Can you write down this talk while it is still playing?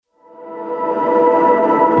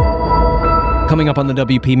Coming up on the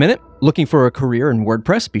WP Minute, looking for a career in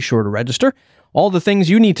WordPress? Be sure to register. All the things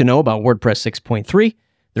you need to know about WordPress 6.3.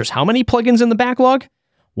 There's how many plugins in the backlog?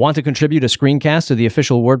 Want to contribute a screencast to the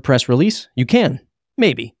official WordPress release? You can.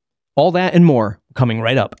 Maybe. All that and more coming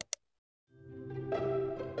right up.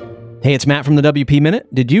 Hey, it's Matt from the WP Minute.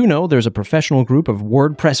 Did you know there's a professional group of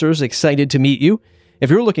WordPressers excited to meet you? If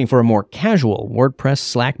you're looking for a more casual WordPress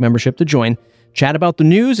Slack membership to join, chat about the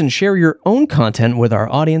news, and share your own content with our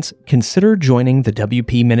audience, consider joining the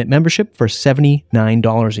WP Minute membership for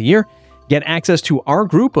 $79 a year. Get access to our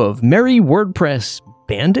group of merry WordPress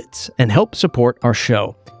bandits and help support our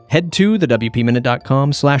show. Head to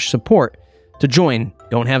thewpminute.com/support to join.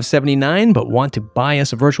 Don't have 79 but want to buy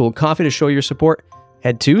us a virtual coffee to show your support?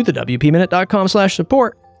 Head to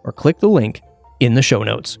thewpminute.com/support or click the link in the show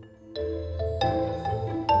notes.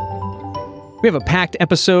 We have a packed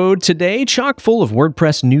episode today, chock full of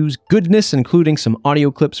WordPress news goodness, including some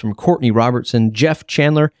audio clips from Courtney Robertson, Jeff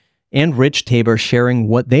Chandler, and Rich Tabor sharing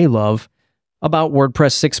what they love about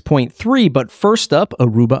WordPress 6.3. But first up,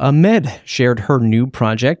 Aruba Ahmed shared her new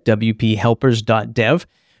project, wphelpers.dev,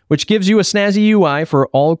 which gives you a snazzy UI for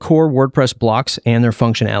all core WordPress blocks and their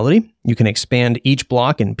functionality. You can expand each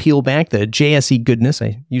block and peel back the JSE goodness,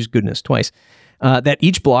 I used goodness twice, that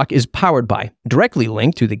each block is powered by, directly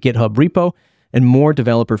linked to the GitHub repo, and more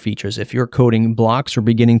developer features. If you're coding blocks or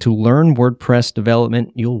beginning to learn WordPress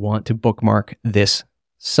development, you'll want to bookmark this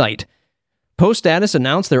site. PostStatus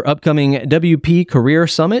announced their upcoming WP Career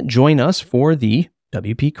Summit. Join us for the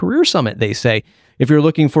WP Career Summit, they say. If you're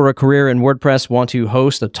looking for a career in WordPress, want to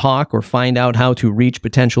host a talk, or find out how to reach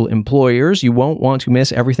potential employers, you won't want to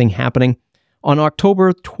miss everything happening on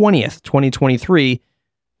October 20th, 2023,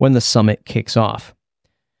 when the summit kicks off.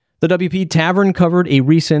 The WP Tavern covered a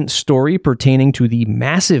recent story pertaining to the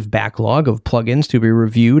massive backlog of plugins to be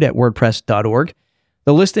reviewed at WordPress.org.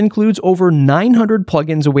 The list includes over 900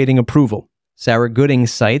 plugins awaiting approval. Sarah Gooding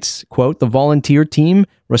cites, quote, "The volunteer team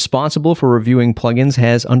responsible for reviewing plugins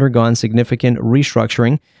has undergone significant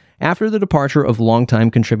restructuring after the departure of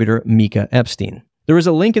longtime contributor Mika Epstein. There is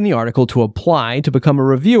a link in the article to apply to become a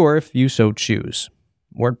reviewer if you so choose."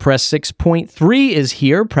 WordPress 6.3 is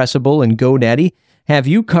here. Pressable and GoDaddy have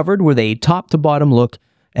you covered with a top-to-bottom look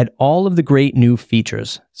at all of the great new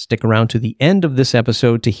features. Stick around to the end of this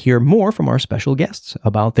episode to hear more from our special guests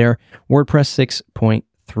about their WordPress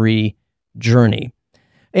 6.3 journey.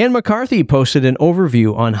 Ann McCarthy posted an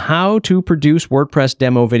overview on how to produce WordPress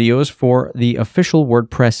demo videos for the official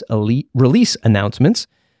WordPress Elite release announcements.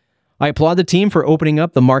 I applaud the team for opening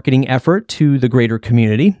up the marketing effort to the greater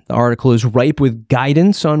community. The article is ripe with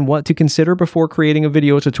guidance on what to consider before creating a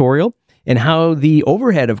video tutorial, and how the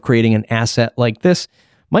overhead of creating an asset like this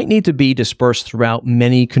might need to be dispersed throughout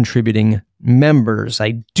many contributing members.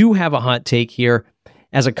 I do have a hot take here.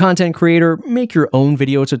 As a content creator, make your own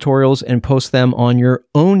video tutorials and post them on your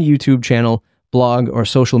own YouTube channel, blog, or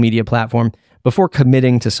social media platform before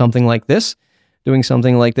committing to something like this. Doing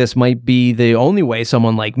something like this might be the only way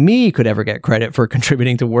someone like me could ever get credit for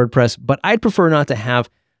contributing to WordPress, but I'd prefer not to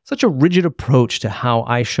have such a rigid approach to how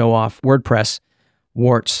I show off WordPress,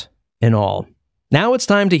 warts and all. Now it's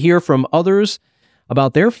time to hear from others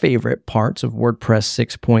about their favorite parts of WordPress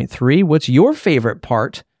 6.3. What's your favorite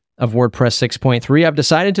part of WordPress 6.3? I've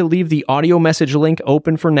decided to leave the audio message link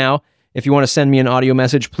open for now. If you want to send me an audio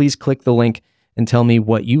message, please click the link and tell me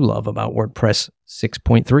what you love about WordPress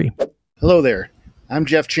 6.3. Hello there, I'm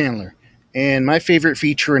Jeff Chandler, and my favorite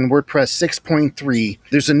feature in WordPress 6.3,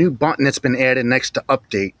 there's a new button that's been added next to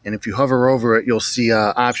Update, and if you hover over it, you'll see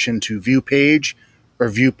an option to view page or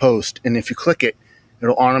view post, and if you click it,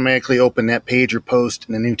 it'll automatically open that page or post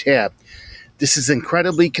in a new tab. This is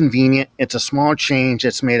incredibly convenient. It's a small change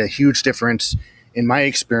that's made a huge difference in my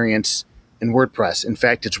experience in WordPress. In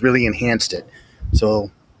fact, it's really enhanced it. So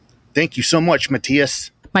thank you so much, Matthias.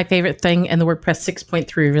 My favorite thing in the WordPress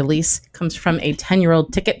 6.3 release comes from a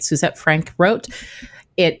 10-year-old ticket Suzette Frank wrote.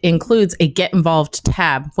 It includes a Get Involved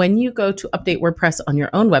tab. When you go to update WordPress on your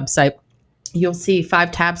own website, you'll see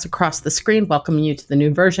 5 tabs across the screen welcoming you to the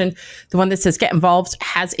new version. The one that says Get Involved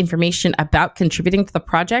has information about contributing to the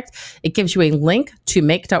project. It gives you a link to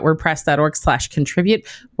make.wordpress.org/contribute.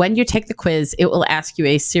 When you take the quiz, it will ask you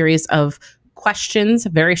a series of questions,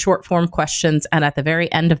 very short form questions. And at the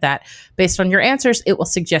very end of that, based on your answers, it will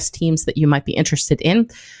suggest teams that you might be interested in.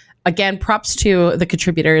 Again, props to the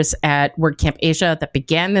contributors at WordCamp Asia that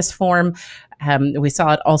began this form. We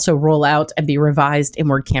saw it also roll out and be revised in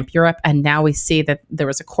WordCamp Europe. And now we see that there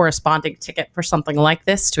was a corresponding ticket for something like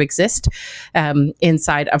this to exist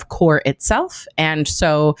inside of Core itself. And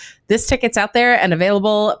so this ticket's out there and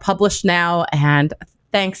available, published now. And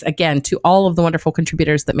thanks again to all of the wonderful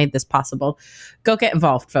contributors that made this possible. Go get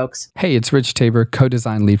involved, folks. Hey, it's Rich Tabor,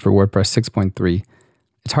 co-design lead for WordPress 6.3.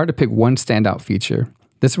 It's hard to pick one standout feature.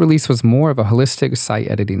 This release was more of a holistic site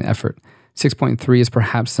editing effort. 6.3 is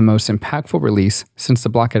perhaps the most impactful release since the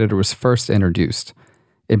block editor was first introduced.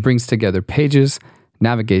 It brings together pages,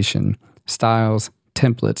 navigation, styles,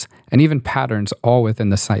 templates, and even patterns all within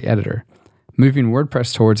the site editor, moving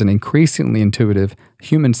WordPress towards an increasingly intuitive,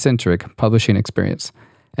 human-centric publishing experience.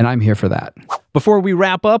 And I'm here for that. Before we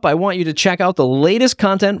wrap up, I want you to check out the latest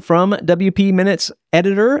content from WP Minute's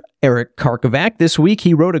editor, Eric Karkovac. This week,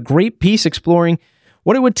 he wrote a great piece exploring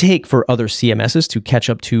what it would take for other CMSs to catch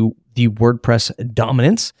up to the WordPress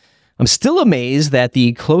dominance. I'm still amazed that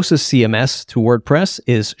the closest CMS to WordPress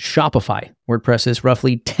is Shopify. WordPress is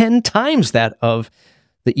roughly 10 times that of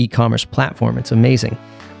the e-commerce platform. It's amazing.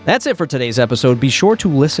 That's it for today's episode. Be sure to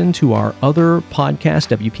listen to our other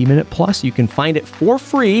podcast, WP Minute Plus. You can find it for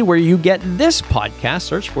free where you get this podcast.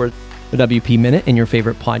 Search for the WP Minute in your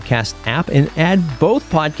favorite podcast app and add both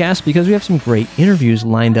podcasts because we have some great interviews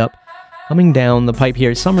lined up coming down the pipe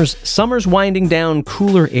here. Summer's winding down.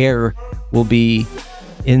 Cooler air will be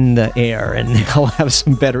in the air, and I'll have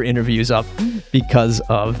some better interviews up because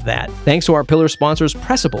of that. Thanks to our pillar sponsors,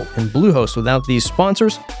 Pressable and Bluehost. Without these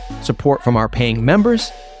sponsors, support from our paying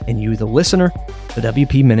members, and you, the listener, the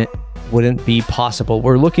WP Minute wouldn't be possible.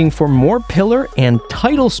 We're looking for more pillar and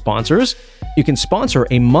title sponsors. You can sponsor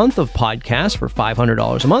a month of podcasts for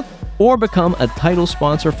 $500 a month, or become a title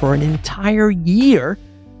sponsor for an entire year,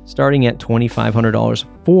 starting at $2,500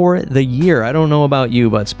 for the year. I don't know about you,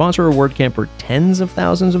 but sponsor a WordCamp for tens of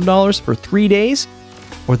thousands of dollars for 3 days,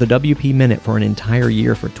 or the WP Minute for an entire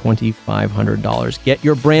year for $2,500. Get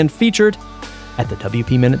your brand featured at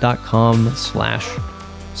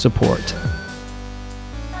thewpminute.com/support.